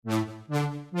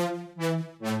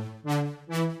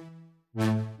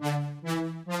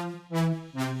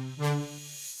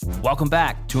Welcome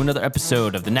back to another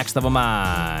episode of the Next Level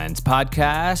Minds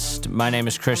podcast. My name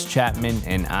is Chris Chapman,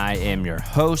 and I am your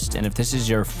host. And if this is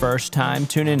your first time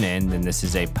tuning in, then this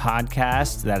is a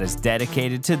podcast that is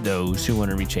dedicated to those who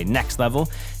want to reach a next level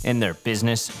in their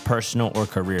business, personal, or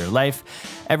career life.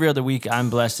 Every other week, I'm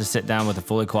blessed to sit down with a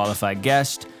fully qualified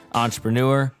guest,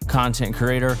 entrepreneur, content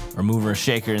creator, or mover or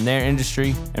shaker in their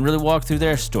industry, and really walk through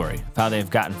their story of how they've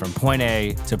gotten from point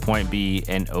A to point B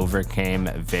and overcame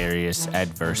various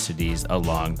adversities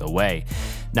along the way.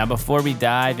 Now, before we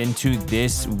dive into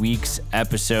this week's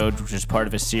episode, which is part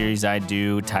of a series I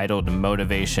do titled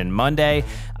Motivation Monday,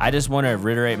 I just want to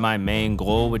reiterate my main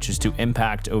goal, which is to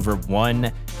impact over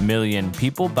 1 million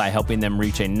people by helping them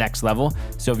reach a next level.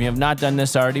 So if you have not done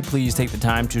this already, please take the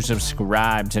time to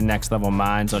subscribe to Next Level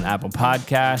Minds on Apple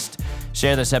Podcast.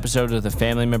 Share this episode with a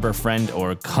family member, friend,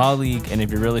 or colleague. And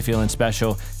if you're really feeling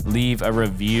special, leave a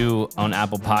review on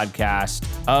Apple Podcast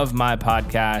of my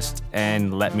podcast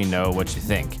and let me know what you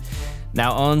think.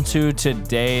 Now on to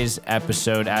today's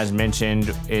episode. As mentioned,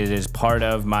 it is part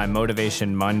of my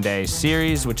Motivation Monday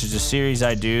series, which is a series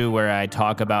I do where I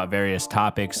talk about various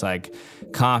topics like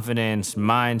confidence,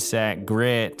 mindset,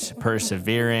 grit,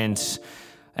 perseverance,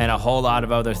 and a whole lot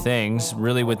of other things,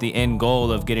 really with the end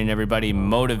goal of getting everybody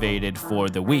motivated for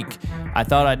the week. I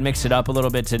thought I'd mix it up a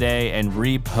little bit today and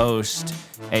repost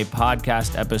a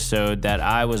podcast episode that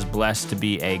I was blessed to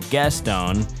be a guest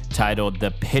on titled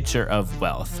The Picture of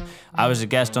Wealth. I was a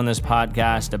guest on this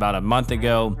podcast about a month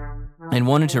ago and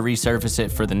wanted to resurface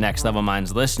it for the Next Level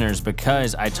Minds listeners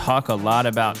because I talk a lot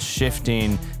about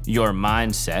shifting your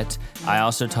mindset. I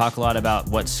also talk a lot about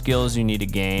what skills you need to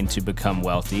gain to become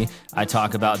wealthy. I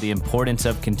talk about the importance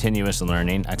of continuous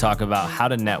learning. I talk about how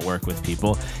to network with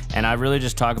people. And I really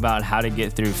just talk about how to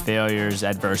get through failures,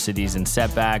 adversities, and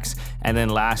setbacks. And then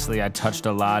lastly, I touched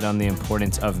a lot on the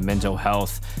importance of mental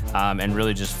health and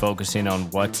really just focusing on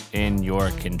what's in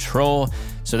your control.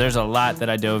 So there's a lot that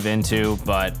I dove into,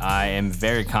 but I am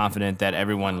very confident that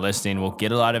everyone listening will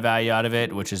get a lot of value out of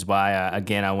it, which is why,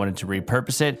 again, I wanted to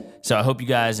repurpose it. So I hope you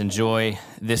guys enjoy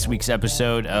this week's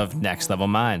episode of Next Level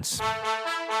Minds.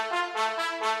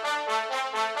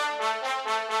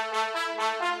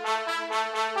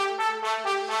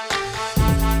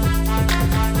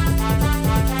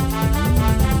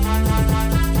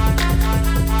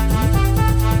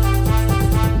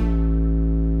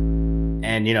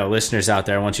 And, listeners out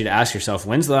there, I want you to ask yourself,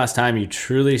 when's the last time you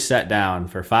truly sat down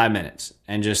for 5 minutes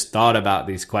and just thought about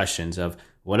these questions of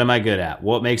what am I good at?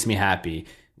 What makes me happy?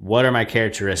 What are my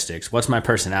characteristics? What's my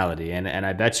personality? And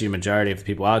I bet you majority of the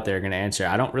people out there are going to answer,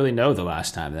 I don't really know the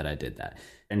last time that I did that.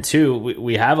 And two,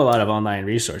 we have a lot of online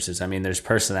resources. I mean, there's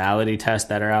personality tests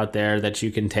that are out there that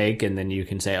you can take, and then you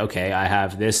can say, okay, I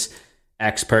have this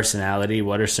X personality.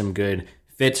 What are some good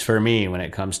fits for me when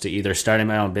it comes to either starting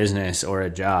my own business or a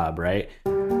job, right?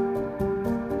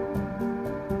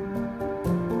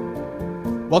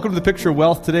 Welcome to The Picture of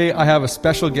Wealth. Today, I have a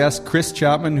special guest, Chris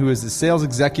Chapman, who is a sales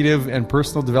executive and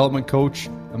personal development coach,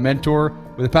 a mentor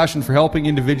with a passion for helping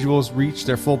individuals reach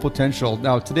their full potential.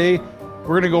 Now, today, we're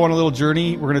going to go on a little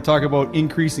journey. We're going to talk about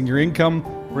increasing your income.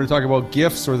 We're going to talk about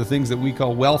gifts, or the things that we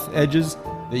call wealth edges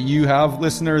that you have,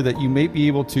 listener, that you may be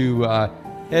able to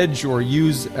hedge or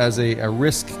use as a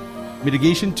risk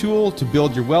mitigation tool to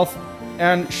build your wealth,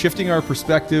 and shifting our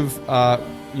perspective.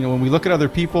 When we look at other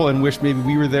people and wish maybe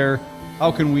we were there,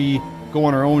 how can we go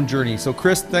on our own journey? So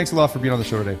Chris, thanks a lot for being on the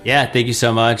show today. Yeah, thank you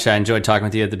so much. I enjoyed talking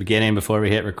with you at the beginning before we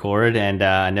hit record, and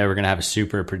I know we're going to have a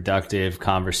super productive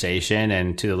conversation.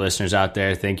 And to the listeners out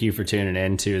there, thank you for tuning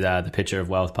in to the Picture of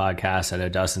Wealth podcast. I know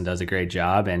Dustin does a great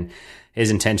job, and his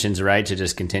intention's right to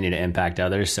just continue to impact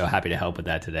others. So happy to help with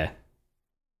that today.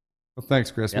 Well,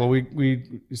 thanks, Chris. Yep. Well,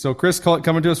 so Chris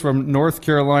coming to us from North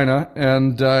Carolina,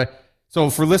 and so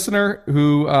for listener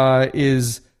who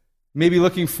is maybe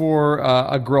looking for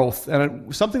a growth,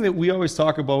 and something that we always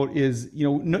talk about is,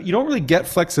 you don't really get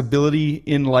flexibility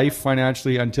in life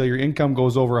financially until your income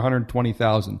goes over $120,000.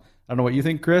 I don't know what you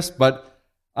think, Chris, but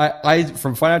I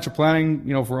from financial planning,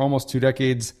 for almost 2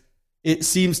 decades, it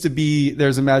seems to be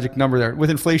there's a magic number there. With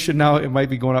inflation now, it might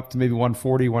be going up to maybe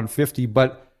 140, 150,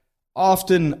 but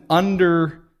often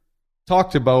under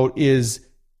talked about is,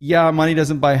 money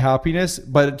doesn't buy happiness,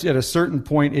 but at a certain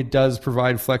point, it does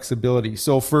provide flexibility.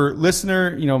 So for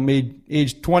listener, made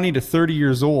age 20 to 30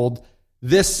 years old,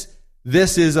 this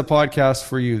is a podcast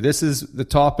for you. This is the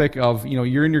topic of,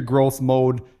 you're in your growth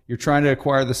mode. You're trying to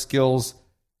acquire the skills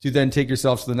to then take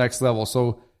yourself to the next level.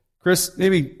 So Chris,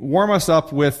 maybe warm us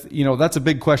up with, that's a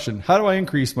big question. How do I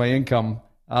increase my income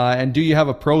And do you have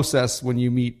a process when you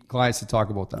meet clients to talk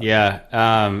about that? Yeah.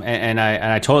 And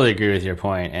I totally agree with your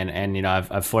point. And you know,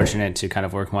 I'm fortunate to kind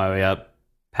of work my way up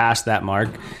past that mark.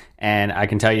 And I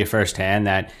can tell you firsthand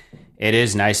that it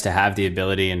is nice to have the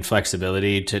ability and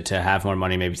flexibility to have more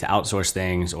money, maybe to outsource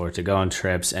things or to go on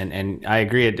trips. And I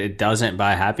agree, it doesn't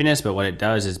buy happiness, but what it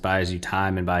does is buys you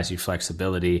time and buys you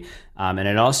flexibility. And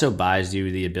it also buys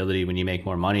you the ability when you make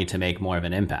more money to make more of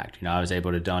an impact. You know, I was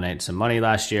able to donate some money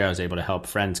last year. I was able to help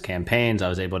friends' campaigns. I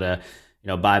was able to, you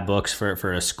know, buy books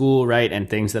for a school, right? And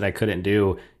things that I couldn't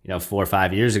do, you know, 4 or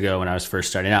 5 years ago when I was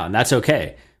first starting out. And that's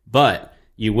okay. But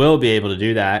you will be able to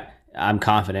do that, I'm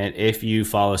confident, if you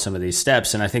follow some of these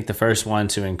steps. And I think the first one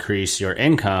to increase your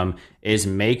income is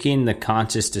making the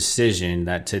conscious decision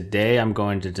that today I'm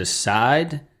going to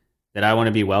decide that I want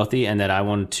to be wealthy and that I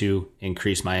want to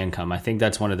increase my income. I think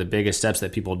that's one of the biggest steps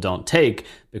that people don't take,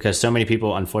 because so many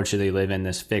people unfortunately live in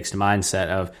this fixed mindset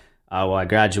of, well, I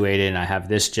graduated and I have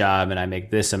this job and I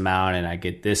make this amount and I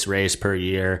get this raise per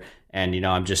year. And, you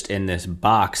know, I'm just in this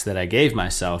box that I gave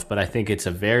myself. But I think it's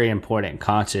a very important,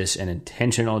 conscious and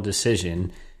intentional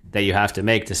decision that you have to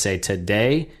make to say,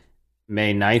 today,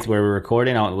 May 9th, where we're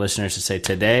recording, I want listeners to say,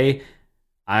 today,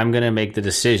 I'm going to make the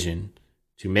decision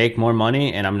to make more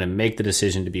money and I'm going to make the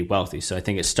decision to be wealthy. So I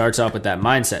think it starts off with that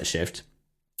mindset shift.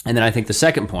 And then I think the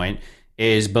second point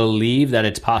is believe that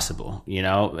it's possible. You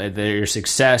know, your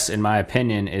success, in my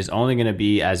opinion, is only going to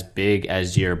be as big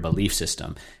as your belief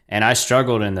system. And I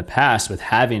struggled in the past with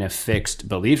having a fixed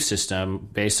belief system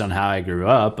based on how I grew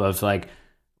up of like,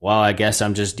 well, I guess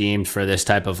I'm just deemed for this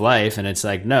type of life. And it's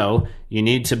like, no, you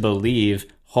need to believe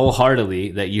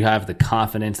wholeheartedly that you have the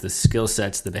confidence, the skill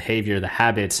sets, the behavior, the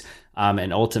habits,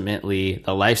 and ultimately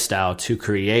the lifestyle to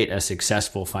create a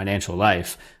successful financial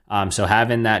life. So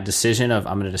having that decision of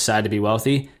I'm going to decide to be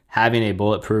wealthy, having a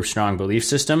bulletproof, strong belief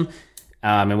system,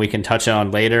 and we can touch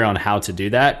on later on how to do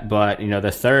that. But, you know,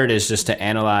 the third is just to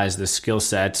analyze the skill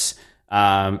sets,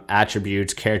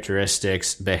 attributes,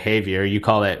 characteristics, behavior. You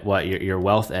call it what? Your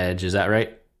wealth edge. Is that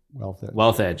right?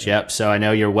 Wealth edge. Yep. So I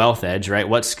know your wealth edge, right?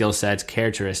 What skill sets,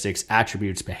 characteristics,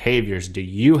 attributes, behaviors do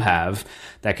you have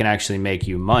that can actually make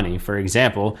you money? For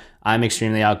example, I'm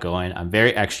extremely outgoing. I'm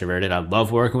very extroverted. I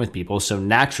love working with people. So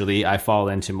naturally, I fall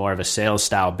into more of a sales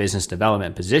style business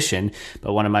development position.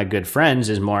 But one of my good friends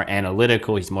is more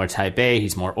analytical. He's more type A.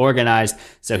 He's more organized.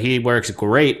 So he works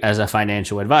great as a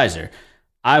financial advisor.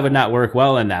 I would not work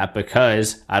well in that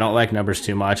because I don't like numbers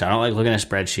too much. I don't like looking at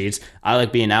spreadsheets. I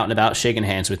like being out and about, shaking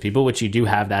hands with people, which you do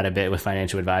have that a bit with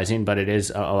financial advising, but it is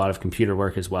a lot of computer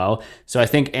work as well. So I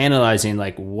think analyzing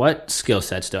like what skill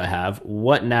sets do I have?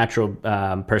 What natural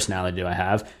personality do I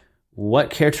have? What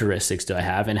characteristics do I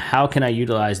have? And how can I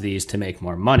utilize these to make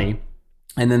more money?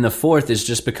 And then the fourth is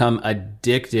just become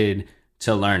addicted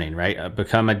to learning, right?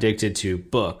 Become addicted to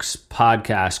books,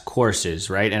 podcasts, courses,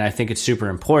 right? And I think it's super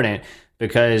important,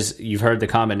 because you've heard the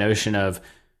common notion of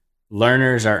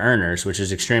learners are earners, which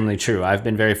is extremely true. I've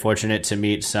been very fortunate to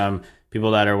meet some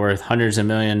people that are worth hundreds of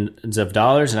millions of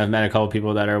dollars, and I've met a couple of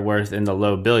people that are worth in the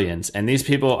low billions. And these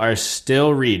people are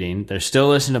still reading, they're still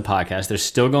listening to podcasts, they're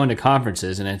still going to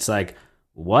conferences, and it's like,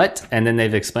 what? And then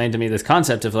they've explained to me this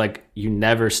concept of like, you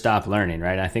never stop learning,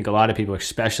 right? I think a lot of people,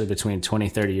 especially between 20,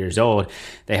 30 years old,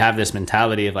 they have this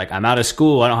mentality of like, I'm out of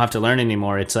school, I don't have to learn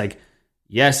anymore. It's like,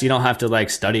 yes, you don't have to like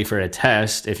study for a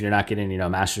test if you're not getting, you know, a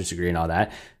master's degree and all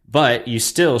that, but you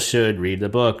still should read the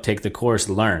book, take the course,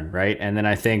 learn, right? And then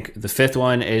I think the fifth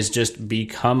one is just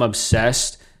become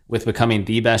obsessed with becoming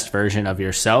the best version of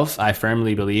yourself. I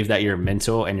firmly believe that your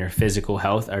mental and your physical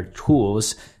health are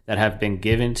tools that have been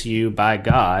given to you by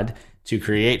God to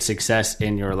create success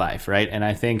in your life, right? And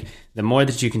I think the more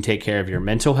that you can take care of your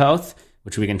mental health,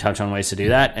 which we can touch on ways to do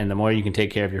that, and the more you can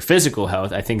take care of your physical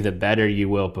health, I think the better you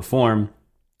will perform.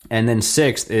 And then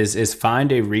sixth is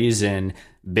find a reason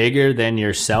bigger than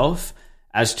yourself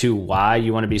as to why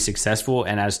you want to be successful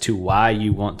and as to why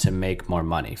you want to make more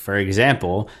money. For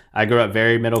example, I grew up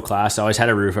very middle class. I always had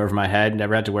a roof over my head,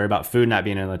 never had to worry about food not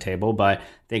being on the table. But I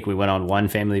think we went on one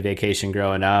family vacation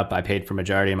growing up. I paid for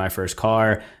majority of my first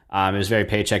car. It was very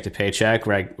paycheck to paycheck,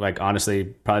 right? Like honestly,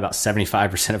 probably about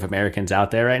 75% of Americans out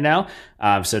there right now.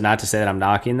 So not to say that I'm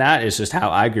knocking that, it's just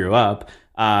how I grew up.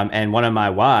 And one of my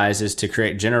whys is to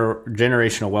create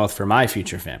generational wealth for my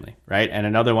future family, right? And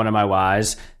another one of my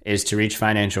whys is to reach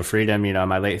financial freedom, you know, in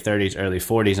my late 30s, early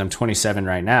 40s. I'm 27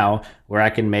 right now, where I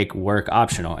can make work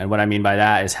optional. And what I mean by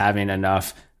that is having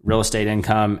enough real estate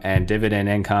income and dividend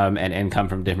income and income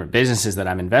from different businesses that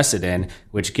I'm invested in,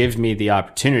 which gives me the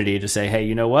opportunity to say, hey,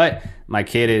 you know what? My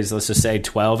kid is, let's just say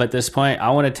 12 at this point.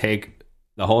 I want to take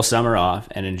the whole summer off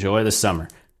and enjoy the summer,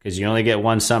 because you only get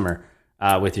one summer.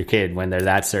 with your kid when they're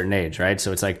that certain age, right?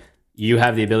 So it's like you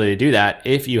have the ability to do that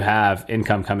if you have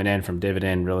income coming in from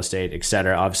dividend, real estate, et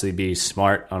cetera. Obviously, be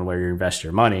smart on where you invest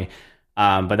your money.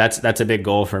 But that's a big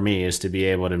goal for me, is to be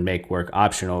able to make work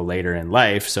optional later in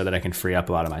life so that I can free up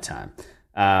a lot of my time.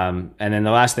 And then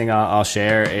the last thing I'll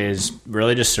share is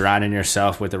really just surrounding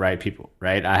yourself with the right people,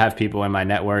 right? I have people in my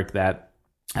network that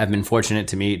I've been fortunate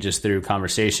to meet just through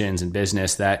conversations and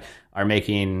business that are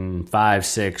making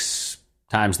 5-6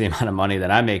 times the amount of money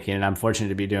that I'm making. And I'm fortunate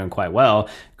to be doing quite well.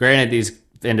 Granted, these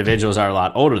individuals are a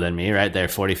lot older than me, right? They're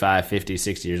 45, 50,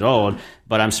 60 years old,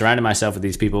 but I'm surrounding myself with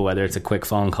these people, whether it's a quick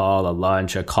phone call, a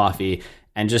lunch, a coffee,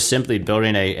 and just simply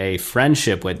building a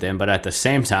friendship with them. But at the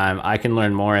same time, I can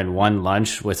learn more in one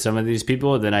lunch with some of these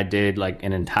people than I did like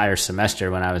an entire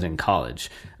semester when I was in college.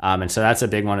 And so that's a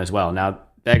big one as well. Now,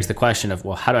 begs the question of,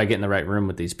 well, how do I get in the right room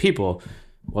with these people?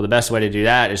 Well, the best way to do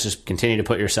that is just continue to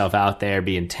put yourself out there,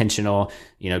 be intentional,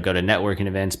 go to networking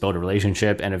events, build a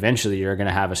relationship, and eventually you're going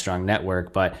to have a strong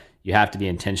network, but you have to be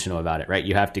intentional about it, right?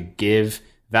 You have to give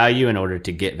value in order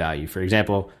to get value. For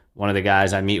example, one of the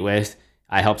guys I meet with,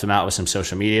 I helped him out with some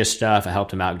social media stuff. I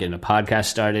helped him out getting a podcast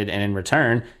started. And in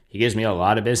return, he gives me a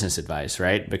lot of business advice,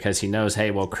 right? Because he knows,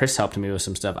 hey, well, Chris helped me with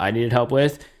some stuff I needed help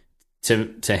with.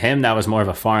 To him, that was more of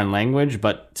a foreign language.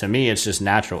 But to me, it's just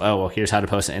natural. Oh, well, here's how to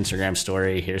post an Instagram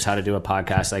story. Here's how to do a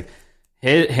podcast. Like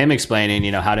him explaining,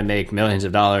 how to make millions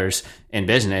of dollars in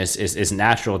business is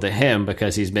natural to him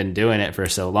because he's been doing it for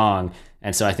so long.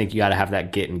 And so I think you got to have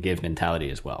that get and give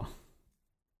mentality as well.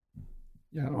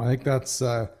 Yeah, I think that's...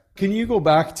 Can you go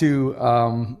back to,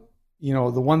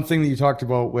 the one thing that you talked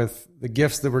about with the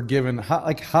gifts that were given?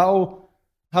 How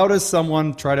does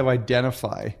someone try to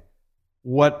identify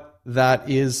what that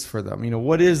is for them?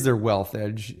 What is their wealth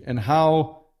edge, and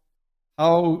how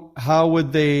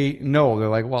would they know? They're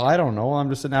like, well, I don't know. I'm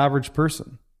just an average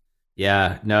person.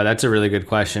 Yeah, no, that's a really good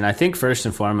question. I think first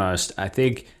and foremost,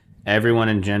 everyone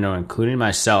in general, including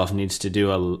myself, needs to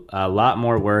do a lot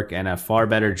more work and a far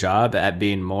better job at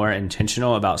being more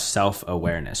intentional about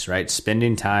self-awareness, right?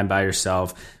 Spending time by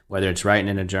yourself, whether it's writing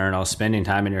in a journal, spending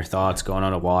time in your thoughts, going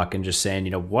on a walk, and just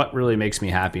saying, what really makes me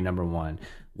happy, number one?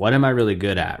 What am I really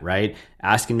good at, right?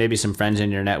 Asking maybe some friends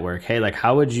in your network, hey, like,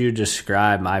 how would you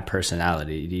describe my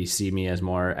personality? Do you see me as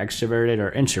more extroverted or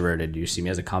introverted? Do you see me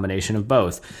as a combination of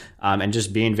both? And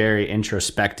just being very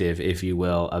introspective, if you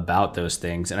will, about those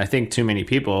things. And I think too many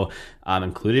people,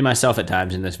 including myself at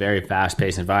times, in this very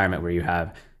fast-paced environment where you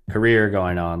have career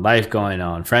going on, life going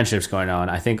on, friendships going on,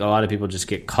 I think a lot of people just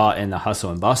get caught in the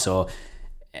hustle and bustle.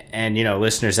 And,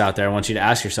 listeners out there, I want you to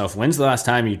ask yourself, when's the last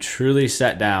time you truly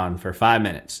sat down for 5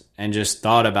 minutes and just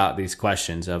thought about these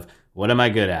questions of what am I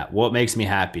good at? What makes me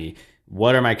happy?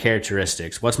 What are my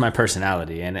characteristics? What's my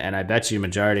personality? And I bet you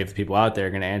majority of the people out there are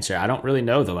going to answer, I don't really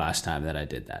know the last time that I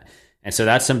did that. And so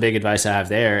that's some big advice I have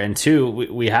there. And two,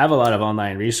 we have a lot of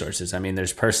online resources. I mean,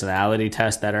 there's personality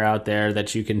tests that are out there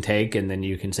that you can take, and then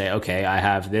you can say, okay, I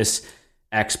have this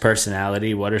X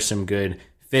personality. What are some good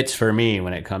fits for me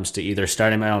when it comes to either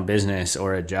starting my own business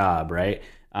or a job, right?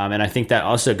 And I think that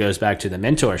also goes back to the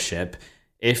mentorship.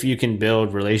 If you can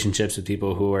build relationships with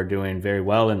people who are doing very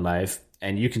well in life,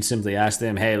 and you can simply ask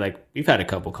them, hey, like, we've had a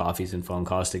couple coffees and phone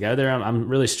calls together. I'm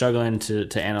really struggling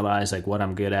to analyze like what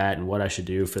I'm good at and what I should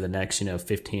do for the next,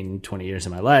 15, 20 years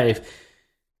of my life.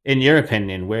 In your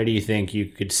opinion, where do you think you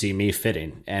could see me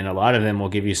fitting? And a lot of them will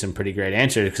give you some pretty great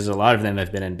answers, because a lot of them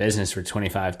have been in business for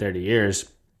 25, 30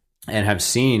 years and have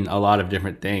seen a lot of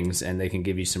different things, and they can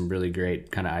give you some really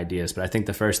great kind of ideas. But I think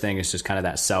the first thing is just kind of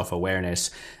that self-awareness.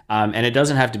 And it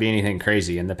doesn't have to be anything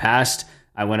crazy. In the past,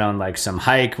 I went on like some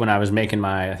hike when I was making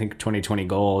my, 2020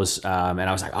 goals. And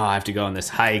I was like, oh, I have to go on this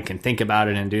hike and think about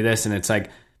it and do this. And it's like,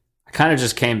 I kind of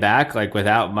just came back like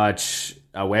without much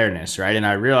awareness, right? And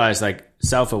I realized like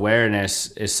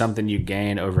self-awareness is something you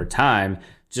gain over time.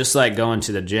 Just like going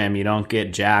to the gym, you don't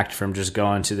get jacked from just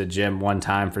going to the gym one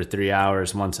time for 3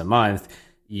 hours once a month.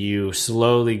 You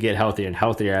slowly get healthier and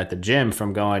healthier at the gym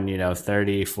from going,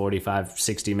 30, 45,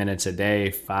 60 minutes a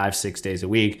day, 5-6 days a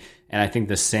week. And I think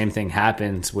the same thing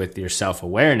happens with your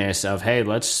self-awareness of, hey,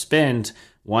 let's spend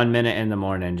 1 minute in the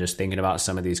morning just thinking about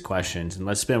some of these questions. And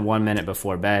let's spend 1 minute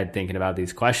before bed thinking about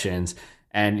these questions.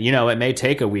 And, it may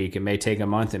take a week, it may take a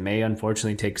month, it may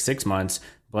unfortunately take 6 months,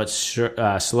 but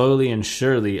slowly and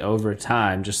surely over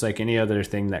time, just like any other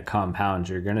thing that compounds,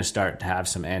 you're going to start to have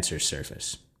some answers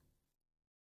surface.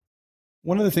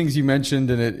 One of the things you mentioned,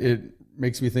 and it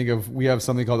makes me think of, we have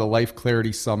something called the Life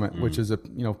Clarity Summit, which is a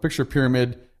picture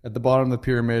pyramid. At the bottom of the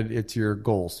pyramid, it's your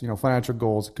goals, financial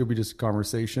goals. It could be just a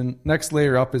conversation. Next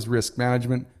layer up is risk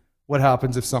management. What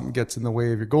happens if something gets in the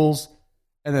way of your goals?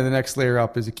 And then the next layer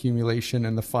up is accumulation.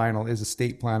 And the final is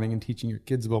estate planning and teaching your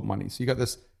kids about money. So you got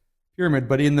this pyramid,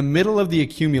 but in the middle of the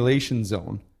accumulation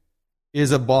zone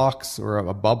is a box or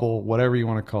a bubble, whatever you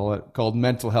want to call it, called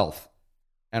mental health.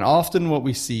 And often what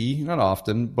we see, not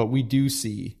often, but we do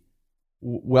see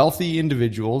wealthy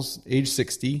individuals, age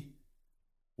 60,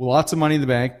 with lots of money in the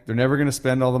bank. They're never going to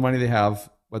spend all the money they have,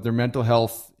 but their mental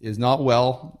health is not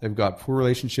well. They've got poor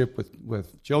relationship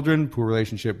with children, poor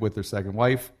relationship with their second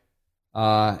wife.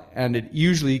 And it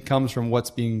usually comes from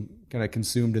what's being kind of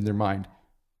consumed in their mind.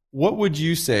 What would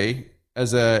you say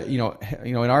as in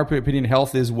our opinion,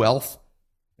 health is wealth.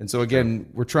 And so again,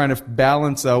 we're trying to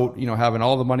balance out, having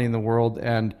all the money in the world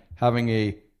and having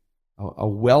a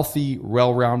wealthy,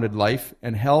 well-rounded life,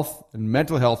 and health and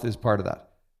mental health is part of that.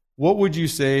 What would you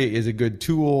say is a good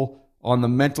tool on the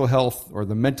mental health or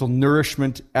the mental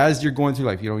nourishment as you're going through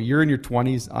life? You're in your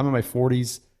 20s, I'm in my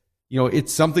 40s.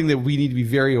 It's something that we need to be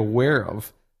very aware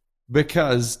of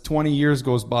because 20 years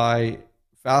goes by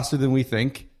faster than we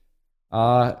think.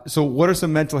 So what are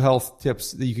some mental health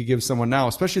tips that you could give someone now,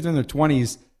 especially if they're in their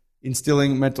 20s,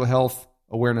 instilling mental health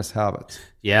awareness habits?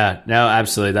 Yeah, no,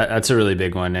 absolutely. That's a really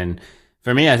big one. And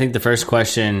for me, I think the first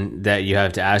question that you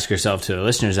have to ask yourself, to the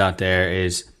listeners out there,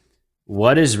 is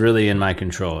what is really in my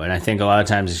control? And I think a lot of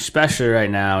times, especially right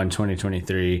now in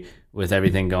 2023, with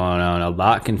everything going on, a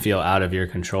lot can feel out of your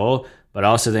control. But I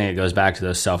also think it goes back to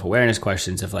those self-awareness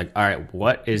questions of like, all right,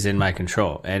 what is in my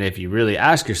control? And if you really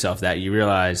ask yourself that, you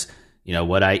realize,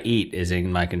 what I eat is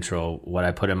in my control. What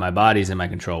I put in my body is in my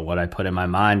control. What I put in my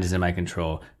mind is in my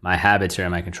control. My habits are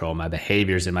in my control. My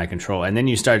behaviors in my control. And then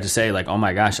you start to say like, oh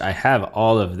my gosh, I have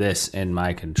all of this in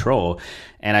my control.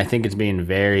 And I think it's being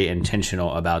very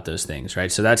intentional about those things,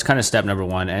 right? So that's kind of step number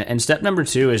one. And step number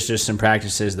two is just some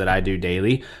practices that I do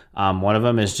daily. One of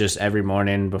them is just every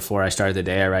morning before I start the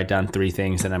day, I write down 3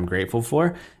 things that I'm grateful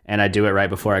for. And I do it right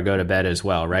before I go to bed as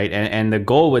well, right? And the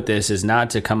goal with this is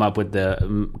not to come up with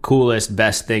the coolest,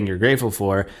 best thing you're grateful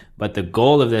for, but the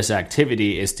goal of this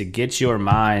activity is to get your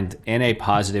mind in a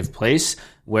positive place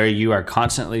where you are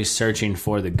constantly searching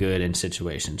for the good in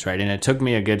situations, right? And it took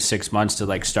me a good 6 months to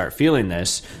like start feeling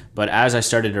this, but as I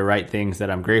started to write things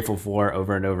that I'm grateful for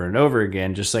over and over and over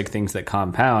again, just like things that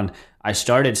compound, I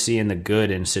started seeing the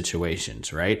good in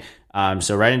situations, right?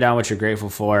 So writing down what you're grateful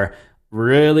for,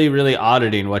 really, really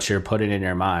auditing what you're putting in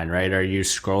your mind, right? Are you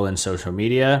scrolling social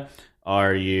media?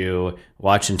 Are you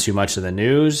watching too much of the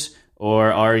news?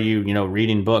 Or are you,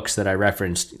 reading books that I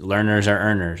referenced, Learners Are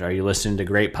Earners? Are you listening to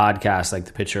great podcasts like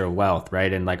The Picture of Wealth,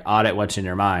 right? And like audit what's in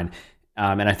your mind.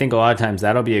 And I think a lot of times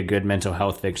that'll be a good mental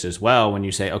health fix as well when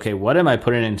you say, okay, what am I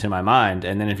putting into my mind?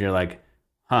 And then if you're like,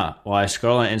 well, I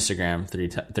scroll on Instagram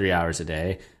 3 hours a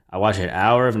day. I watch an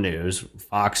hour of news,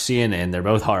 Fox, CNN, they're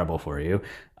both horrible for you.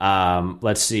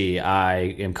 Let's see, I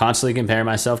am constantly comparing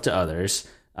myself to others.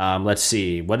 Let's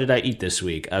see, what did I eat this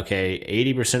week? Okay,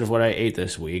 80% of what I ate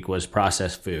this week was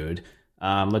processed food.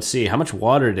 Let's see, how much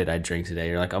water did I drink today?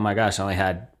 You're like, oh my gosh, I only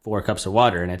had 4 cups of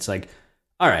water. And it's like,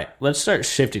 all right, let's start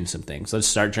shifting some things. Let's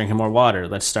start drinking more water.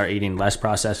 Let's start eating less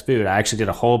processed food. I actually did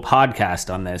a whole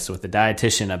podcast on this with a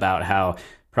dietitian about how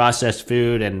processed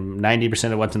food and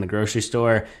 90% of what's in the grocery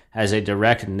store has a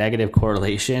direct negative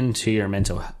correlation to your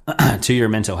mental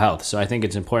health. So I think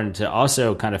it's important to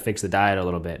also kind of fix the diet a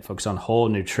little bit, focus on whole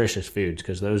nutritious foods,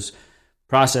 because those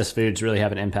processed foods really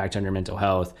have an impact on your mental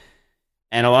health.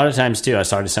 And a lot of times too, I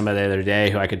started somebody the other day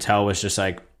who I could tell was just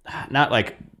like, not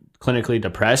like clinically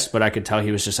depressed, but I could tell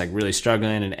he was just like really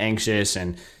struggling and anxious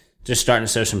and just starting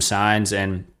to show some signs.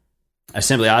 And I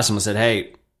simply asked him, I said,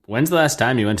 hey, when's the last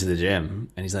time you went to the gym?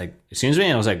 And he's like, excuse me?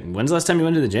 And I was like, when's the last time you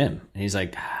went to the gym? And he's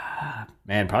like,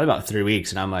 man, probably about 3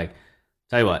 weeks. And I'm like,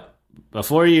 tell you what,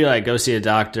 before you like go see a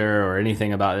doctor or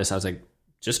anything about this, I was like,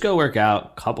 just go work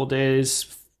out a couple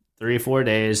days, 3 or 4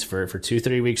 days for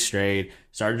 2-3 weeks straight,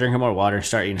 start drinking more water,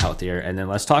 start eating healthier. And then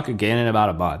let's talk again in about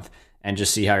a month and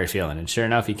just see how you're feeling. And sure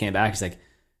enough, he came back. He's like,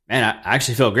 man, I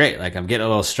actually feel great. Like I'm getting a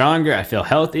little stronger. I feel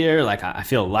healthier. Like I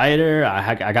feel lighter.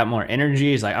 I got more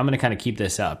energy. It's like, I'm going to kind of keep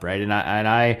this up. Right. And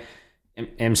I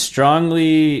am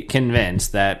strongly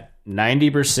convinced that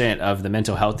 90% of the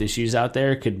mental health issues out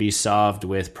there could be solved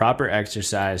with proper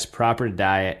exercise, proper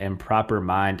diet, and proper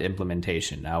mind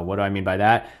implementation. Now, what do I mean by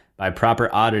that? By proper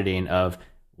auditing of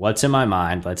what's in my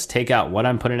mind. Let's take out what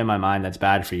I'm putting in my mind that's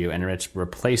bad for you and let's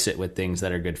replace it with things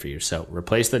that are good for you. So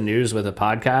replace the news with a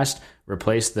podcast,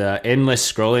 replace the endless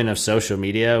scrolling of social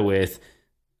media with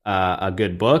a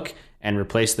good book, and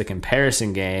replace the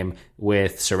comparison game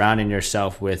with surrounding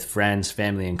yourself with friends,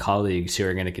 family, and colleagues who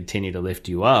are going to continue to lift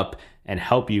you up and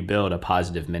help you build a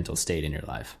positive mental state in your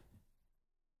life.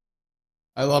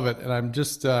 I love it. And I'm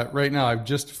just, right now, I've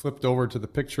just flipped over to the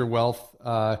Picture Wealth.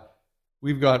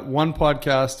 We've got one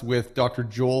podcast with Dr.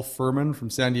 Joel Furman from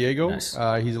San Diego. Nice.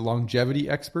 He's a longevity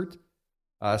expert.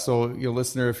 So,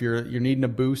 listener, if you're needing a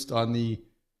boost on the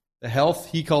health,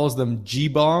 he calls them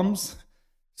G-bombs.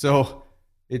 So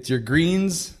it's your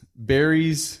greens,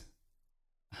 berries,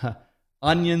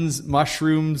 onions,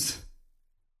 mushrooms,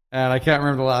 and I can't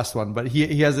remember the last one, but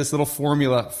he has this little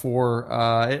formula for,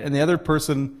 and the other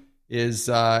person is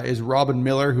Robin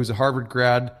Miller, who's a Harvard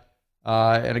grad,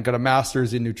 and got a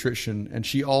master's in nutrition. And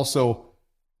she also,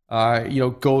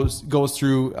 goes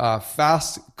through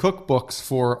fast cookbooks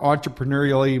for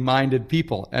entrepreneurially minded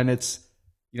people. And it's,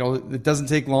 it doesn't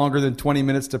take longer than 20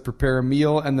 minutes to prepare a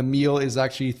meal. And the meal is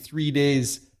actually 3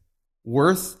 days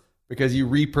worth because you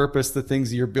repurpose the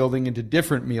things that you're building into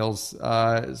different meals.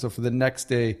 So for the next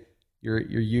day, you're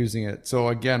using it. So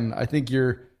again, I think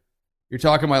you're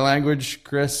talking my language,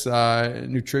 Chris.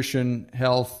 Nutrition,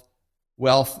 health,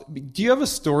 wealth. Do you have a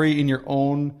story in your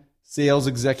own sales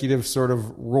executive sort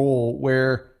of role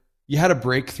where you had a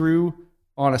breakthrough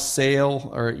on a sale,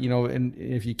 or and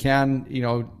if you can,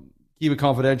 keep it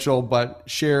confidential, but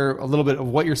share a little bit of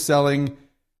what you're selling?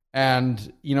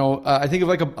 And I think of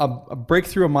like a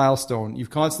breakthrough, a milestone. You've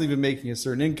constantly been making a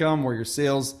certain income or your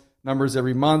sales numbers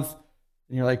every month,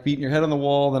 and you're like beating your head on the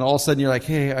wall. Then all of a sudden you're like,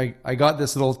 hey, I got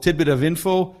this little tidbit of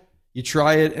info. You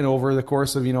try it, and over the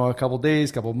course of a couple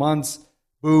days, couple months,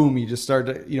 boom, you just start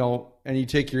to and you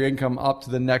take your income up to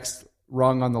the next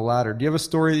rung on the ladder. Do you have a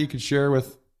story that you could share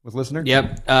with listeners?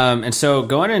 Yep. And so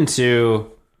going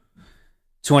into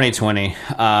 2020,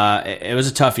 it was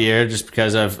a tough year just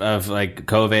because of like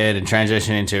COVID and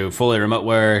transitioning to fully remote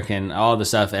work and all the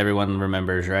stuff everyone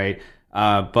remembers, right?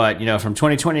 But from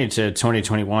 2020 to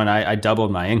 2021, I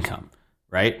doubled my income,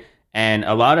 right? And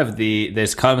a lot of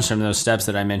this comes from those steps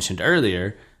that I mentioned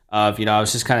earlier of, I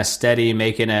was just kind of steady,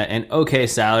 making an okay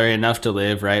salary, enough to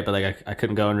live, right? But like I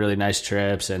couldn't go on really nice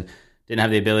trips and didn't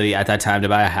have the ability at that time to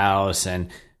buy a house, and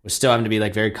was still having to be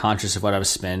like very conscious of what I was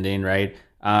spending, right?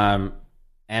 And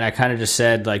I kind of just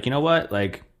said, like, you know what?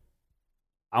 Like,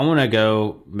 I want to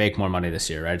go make more money this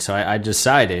year, right? So I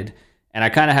decided, and I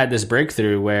kind of had this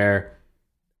breakthrough where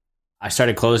I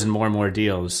started closing more and more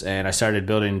deals, and I started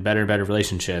building better and better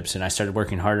relationships, and I started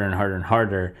working harder and harder and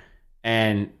harder.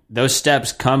 And those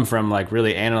steps come from like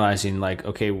really analyzing, like,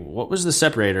 okay, what was the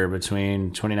separator between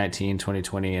 2019,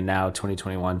 2020, and now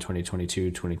 2021,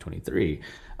 2022, 2023?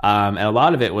 And a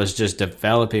lot of it was just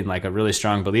developing like a really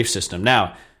strong belief system.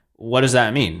 Now, what does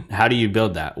that mean? How do you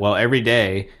build that? Well, every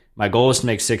day, my goal is to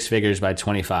make 6 figures by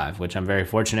 25, which I'm very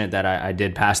fortunate that I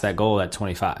did pass that goal at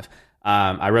 25.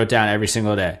 I wrote down every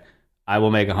single day, I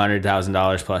will make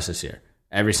 $100,000 plus this year.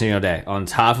 Every single day on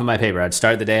top of my paper. I'd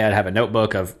start the day, I'd have a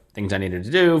notebook of things I needed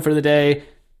to do for the day.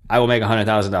 I will make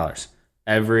 $100,000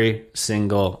 every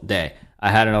single day. I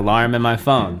had an alarm in my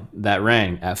phone that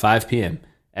rang at 5 p.m.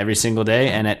 every single day,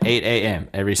 and at 8 a.m.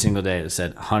 every single day that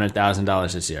said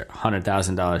 $100,000 this year,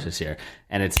 $100,000 this year.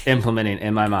 And it's implementing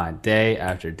in my mind day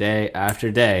after day after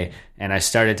day. And I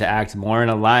started to act more in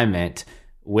alignment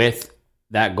with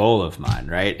that goal of mine,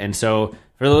 right? And so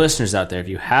for the listeners out there, if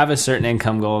you have a certain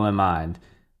income goal in mind,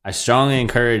 I strongly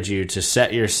encourage you to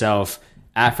set yourself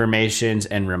affirmations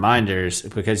and reminders,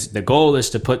 because the goal is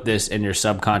to put this in your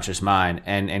subconscious mind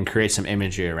and create some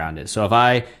imagery around it. So if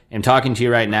I am talking to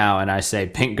you right now and I say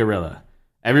pink gorilla,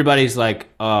 everybody's like,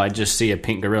 oh, I just see a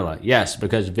pink gorilla. Yes,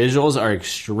 because visuals are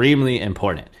extremely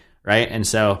important, right? And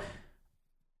so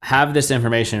have this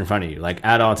information in front of you, like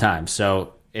at all times.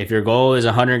 So if your goal is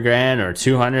 100 grand or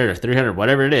 200 or 300,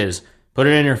 whatever it is, put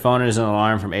it in your phone as an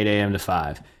alarm from 8 a.m. to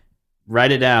 5.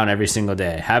 Write it down every single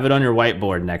day. Have it on your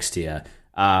whiteboard next to you.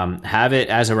 Have it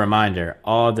as a reminder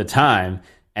all the time.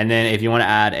 And then if you want to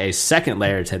add a second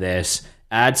layer to this,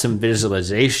 add some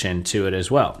visualization to it as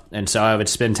well. And so I would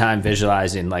spend time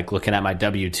visualizing, like looking at my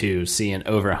W-2, seeing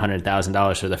over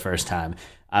 $100,000 for the first time.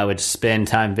 I would spend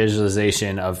time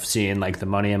visualization of seeing like the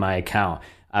money in my account.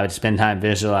 I would spend time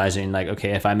visualizing, like,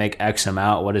 okay, if I make X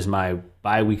amount, what is my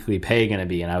biweekly pay going to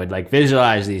be? And I would like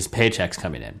visualize these paychecks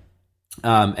coming in.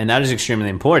 And that is extremely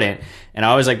important. And I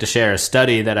always like to share a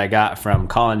study that I got from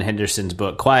Colin Henderson's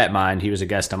book, Quiet Mind. He was a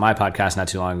guest on my podcast not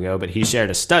too long ago, but he shared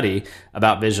a study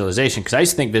about visualization, because I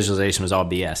used to think visualization was all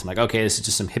BS. I'm like, okay, this is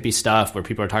just some hippie stuff where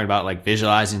people are talking about like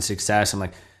visualizing success. I'm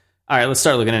like, all right, let's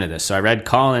start looking into this. So I read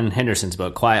Colin Henderson's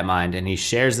book, Quiet Mind, and he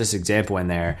shares this example in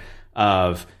there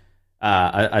of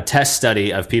a test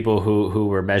study of people who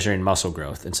were measuring muscle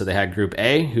growth. And so they had group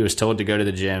A, who was told to go to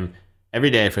the gym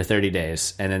every day for 30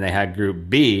 days. And then they had group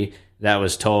B that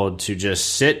was told to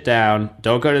just sit down,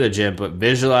 don't go to the gym, but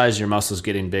visualize your muscles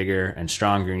getting bigger and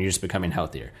stronger and you're just becoming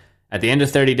healthier. At the end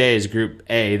of 30 days, group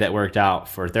A that worked out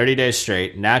for 30 days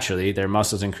straight, naturally, their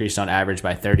muscles increased on average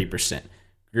by 30%.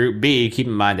 Group B, keep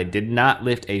in mind, they did not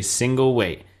lift a single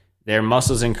weight. Their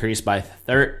muscles increased by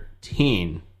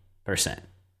 13%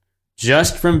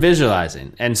 just from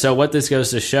visualizing. And so what this goes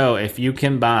to show, if you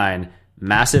combine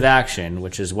massive action,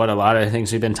 which is what a lot of the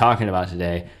things we've been talking about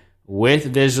today, with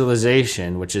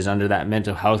visualization, which is under that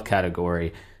mental health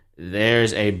category,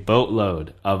 there's a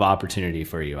boatload of opportunity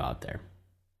for you out there.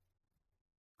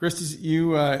 Chris,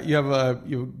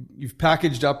 you've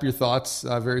packaged up your thoughts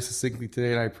very succinctly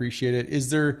today, and I appreciate it. Is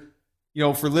there,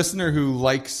 for listener who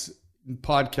likes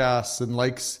podcasts and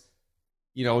likes,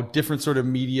 different sort of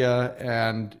media,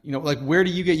 and where do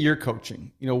you get your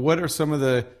coaching? What are some of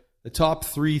the top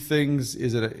 3 things?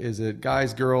 Is it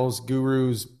guys, girls,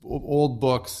 gurus, old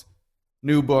books,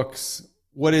 new books?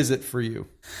 What is it for you?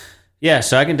 Yeah,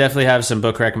 so I can definitely have some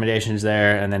book recommendations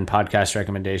there, and then podcast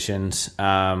recommendations.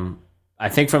 I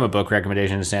think from a book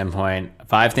recommendation standpoint,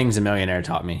 5 Things a Millionaire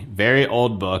Taught Me. Very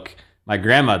old book. My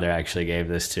grandmother actually gave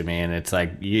this to me, and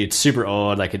it's super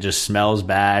old. Like, it just smells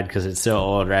bad because it's so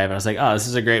old, right? But I was like, oh, this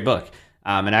is a great book.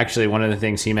 And actually, one of the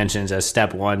things he mentions as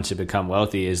step 1 to become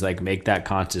wealthy is like make that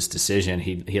conscious decision.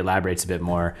 He elaborates a bit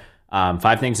more.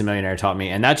 5 Things a Millionaire Taught Me,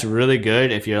 and that's really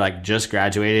good if you're like just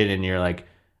graduated and you're like,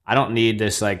 I don't need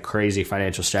this like crazy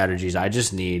financial strategies. I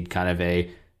just need kind of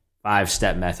a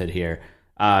 5-step method here.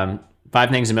 5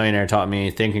 Things a Millionaire Taught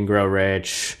Me, Think and Grow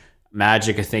Rich,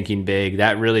 Magic of Thinking Big.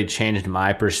 That really changed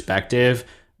my perspective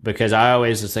because I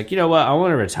always was like, you know what, I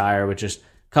want to retire with just a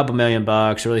couple $1 million.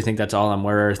 I really think that's all I'm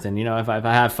worth. And if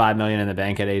I have $5 million in the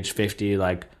bank at age 50,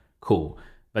 like, cool.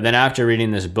 But then after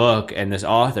reading this book and this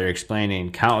author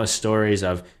explaining countless stories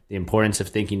of the importance of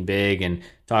thinking big and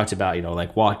talked about,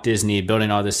 like Walt Disney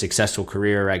building all this successful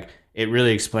career, like it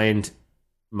really explained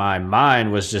my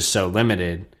mind was just so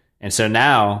limited. And so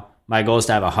now my goal is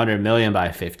to have 100 million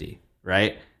by 50,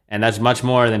 right? And that's much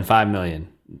more than 5 million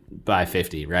by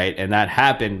 50, right? And that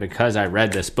happened because I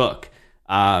read this book.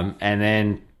 And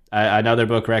then another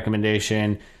book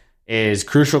recommendation is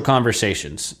Crucial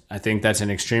Conversations. I think that's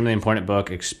an extremely important book,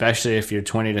 especially if you're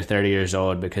 20 to 30 years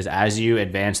old, because as you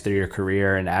advance through your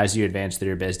career and as you advance through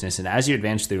your business and as you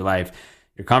advance through life,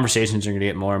 your conversations are going to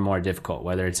get more and more difficult,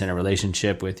 whether it's in a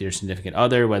relationship with your significant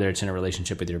other, whether it's in a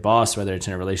relationship with your boss, whether it's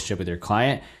in a relationship with your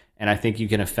client. And I think you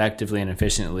can effectively and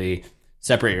efficiently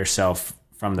separate yourself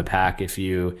from the pack if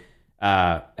you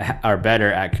are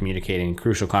better at communicating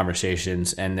crucial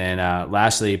conversations. And then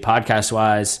lastly,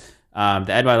 podcast-wise, the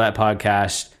Ed Mylett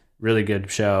podcast, really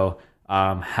good show.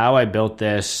 How I Built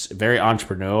This, very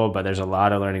entrepreneurial, but there's a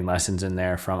lot of learning lessons in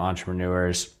there from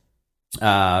entrepreneurs.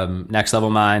 Next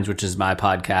Level Minds, which is my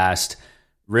podcast.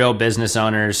 Real Business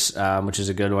Owners, which is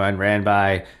a good one, ran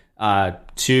by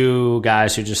 2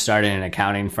 guys who just started an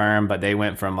accounting firm, but they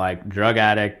went from like drug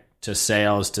addict to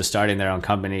sales to starting their own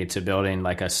company to building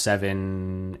like a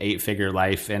 7-8 figure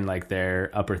life in like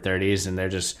their upper 30s. And they're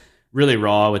just really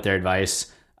raw with their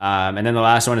advice. And then the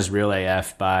last one is Real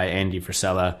AF by Andy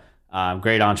Frisella.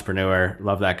 Great entrepreneur.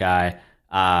 Love that guy.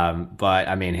 But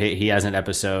I mean, he has an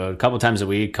episode a couple times a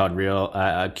week called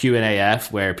Real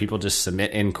Q&AF where people just submit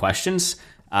in questions.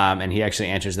 And he actually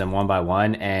answers them one by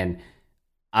one. And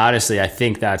honestly, I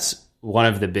think that's one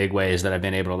of the big ways that I've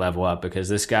been able to level up because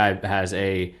this guy has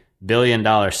a $1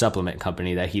 billion supplement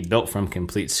company that he built from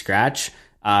complete scratch.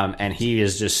 And he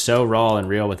is just so raw and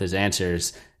real with his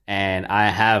answers. And I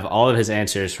have all of his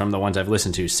answers from the ones I've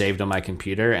listened to saved on my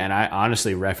computer. And I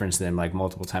honestly reference them like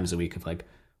multiple times a week of like,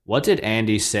 what did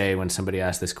Andy say when somebody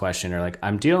asked this question? Or like,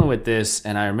 I'm dealing with this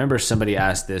and I remember somebody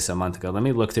asked this a month ago. Let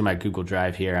me look through my Google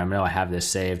Drive here. I know I have this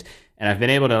saved. And I've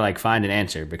been able to like find an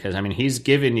answer because I mean, he's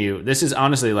given you, this is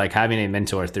honestly like having a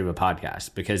mentor through a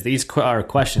podcast because these are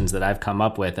questions that I've come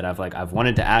up with that I've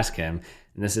wanted to ask him.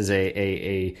 And this is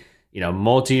a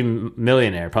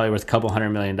multi-millionaire, probably worth a couple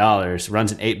 $100 million,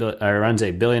 runs a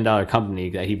 $1 billion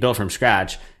company that he built from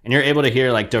scratch. And you're able to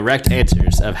hear like direct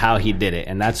answers of how he did it.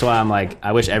 And that's why I'm like,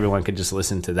 I wish everyone could just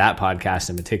listen to that podcast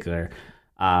in particular.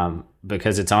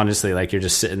 Because it's honestly like you're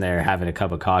just sitting there having a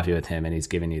cup of coffee with him and he's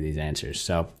giving you these answers.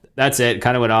 So that's it.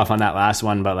 Kind of went off on that last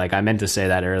one, but like I meant to say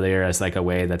that earlier as like a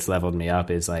way that's leveled me up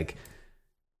is like,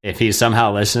 if he's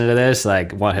somehow listening to this,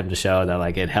 like want him to show that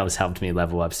like it has helped me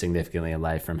level up significantly in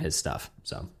life from his stuff.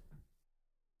 So.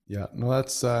 Yeah, no,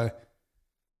 that's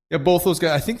Yeah, both those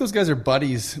guys. I think those guys are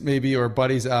buddies, maybe, or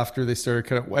buddies after they started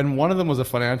kind of. And one of them was a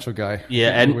financial guy. Yeah,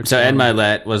 Ed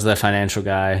Milet was the financial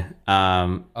guy.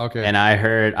 Okay. And I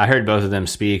heard both of them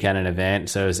speak at an event.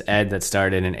 So it was Ed that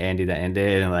started and Andy that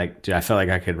ended. And like, dude, I felt like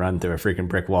I could run through a freaking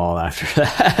brick wall after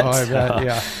that. Oh, I bet.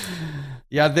 Yeah.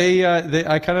 Yeah, they.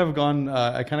 I kind of gone.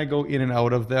 I kind of go in and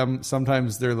out of them.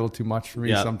 Sometimes they're a little too much for me.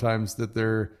 Yeah. Sometimes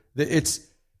it's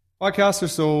podcasts are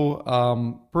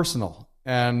so personal,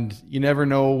 and you never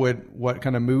know what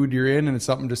kind of mood you're in, and it's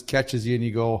something just catches you, and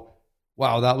you go,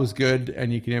 "Wow, that was good,"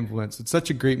 and you can influence. It's such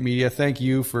a great media. Thank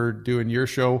you for doing your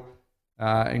show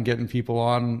and getting people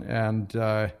on. And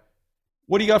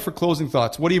what do you got for closing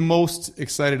thoughts? What are you most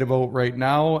excited about right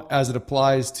now as it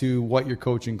applies to what you're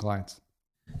coaching clients?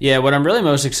 Yeah, what I'm really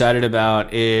most excited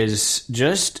about is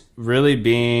just really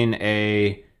being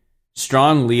a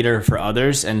strong leader for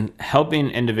others and helping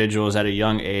individuals at a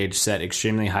young age set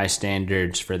extremely high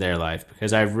standards for their life.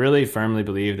 Because I really firmly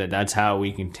believe that that's how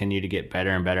we continue to get better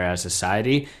and better as a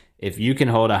society. If you can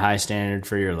hold a high standard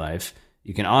for your life,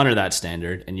 you can honor that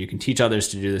standard and you can teach others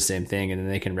to do the same thing, and then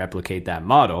they can replicate that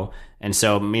model. And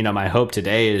so, my hope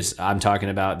today is I'm talking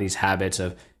about these habits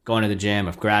of going to the gym,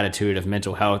 of gratitude, of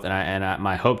mental health. And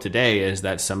my hope today is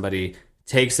that somebody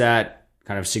takes that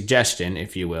kind of suggestion,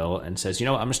 if you will, and says, I'm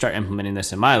going to start implementing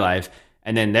this in my life.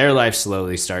 And then their life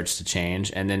slowly starts to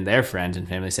change. And then their friends and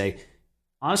family say,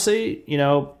 honestly,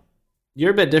 you're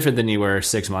a bit different than you were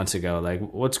 6 months ago. Like,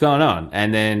 what's going on?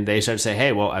 And then they start to say,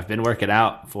 hey, well, I've been working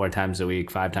out 4 times a week,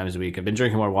 5 times a week. I've been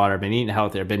drinking more water. I've been eating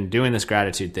healthier. I've been doing this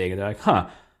gratitude thing. And they're like,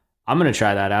 I'm going to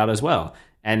try that out as well.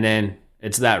 And then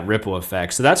it's that ripple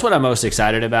effect. So that's what I'm most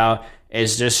excited about,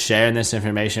 is just sharing this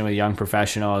information with young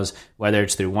professionals, whether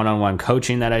it's through one-on-one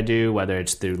coaching that I do, whether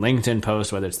it's through LinkedIn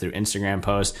posts, whether it's through Instagram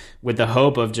posts, with the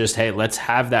hope of just, hey, let's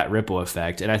have that ripple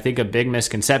effect. And I think a big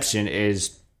misconception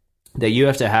is that you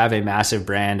have to have a massive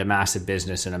brand, a massive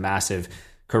business, and a massive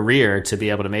career to be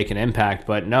able to make an impact.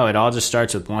 But no, it all just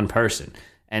starts with one person.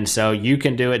 And so you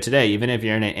can do it today, even if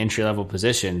you're in an entry-level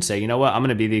position. Say, you know what, I'm going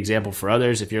to be the example for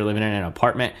others. If you're living in an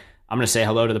apartment, I'm going to say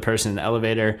hello to the person in the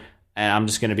elevator, and I'm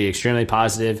just going to be extremely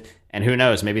positive. And who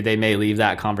knows, maybe they may leave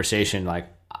that conversation like,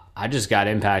 I just got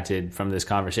impacted from this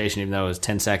conversation, even though it was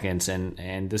 10 seconds.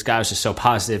 And this guy was just so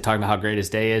positive, talking about how great his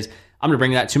day is. I'm going to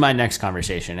bring that to my next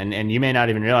conversation. And you may not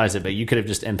even realize it, but you could have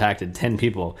just impacted 10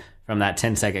 people from that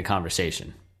 10-second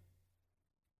conversation.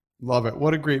 Love it.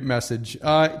 What a great message.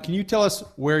 Can you tell us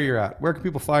where you're at? Where can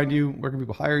people find you? Where can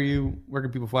people hire you? Where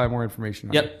can people find more information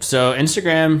on you? So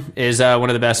Instagram is one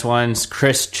of the best ones.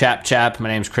 Chris Chap. My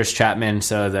name's Chris Chapman.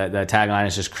 So the tagline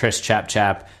is just Chris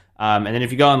Chap. And then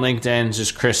if you go on LinkedIn, it's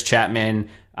just Chris Chapman.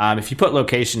 If you put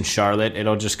location Charlotte,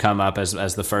 it'll just come up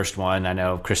as the first one. I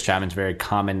know Chris Chapman's a very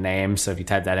common name, so if you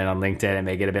type that in on LinkedIn, it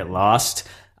may get a bit lost.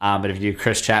 But if you do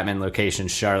Chris Chapman, location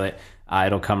Charlotte,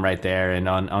 it'll come right there. And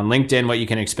on LinkedIn, what you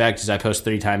can expect is I post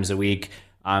 3 times a week.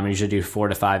 I usually do 4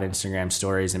 to 5 Instagram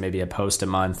stories and maybe a post a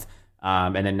month.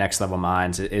 And then Next Level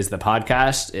Minds is the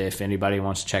podcast, if anybody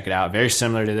wants to check it out. Very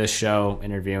similar to this show,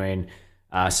 interviewing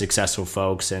successful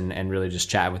folks and really just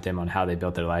chat with them on how they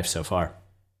built their life so far.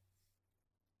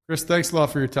 Chris, thanks a lot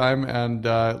for your time. And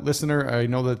listener, I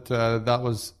know that that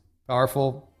was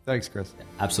powerful. Thanks, Chris.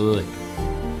 Absolutely.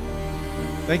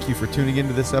 Thank you for tuning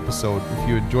into this episode. If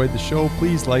you enjoyed the show,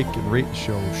 please like and rate the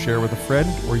show, share with a friend,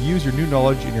 or use your new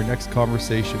knowledge in your next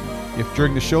conversation. If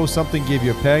during the show something gave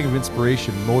you a pang of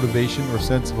inspiration, motivation, or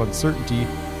sense of uncertainty,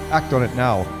 act on it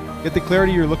now. Get the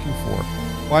clarity you're looking for.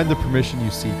 Find the permission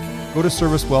you seek. Go to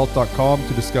servicewealth.com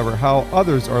to discover how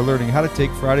others are learning how to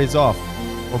take Fridays off,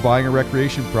 or buying a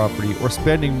recreation property, or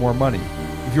spending more money.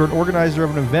 If you're an organizer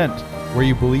of an event where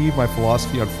you believe my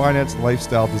philosophy on finance and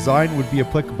lifestyle design would be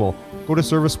applicable, go to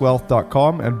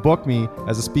servicewealth.com and book me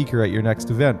as a speaker at your next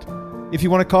event. If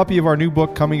you want a copy of our new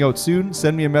book coming out soon,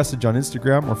 send me a message on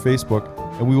Instagram or Facebook,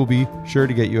 and we will be sure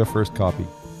to get you a first copy.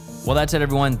 Well, that's it,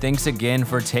 everyone. Thanks again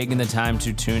for taking the time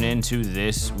to tune in to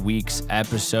this week's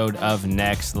episode of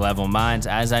Next Level Minds.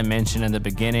 As I mentioned in the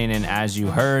beginning, and as you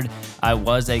heard, I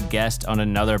was a guest on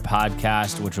another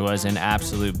podcast, which was an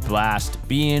absolute blast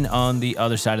being on the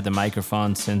other side of the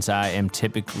microphone, since I am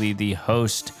typically the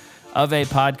host of a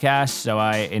podcast, so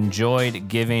I enjoyed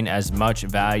giving as much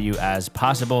value as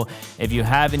possible. If you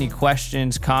have any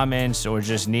questions, comments, or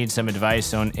just need some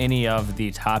advice on any of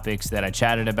the topics that I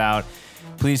chatted about,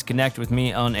 please connect with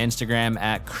me on Instagram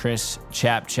at Chris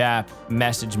Chap.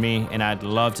 Message me, and I'd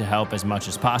love to help as much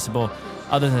as possible.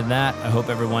 Other than that, I hope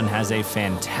everyone has a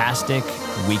fantastic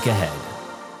week ahead.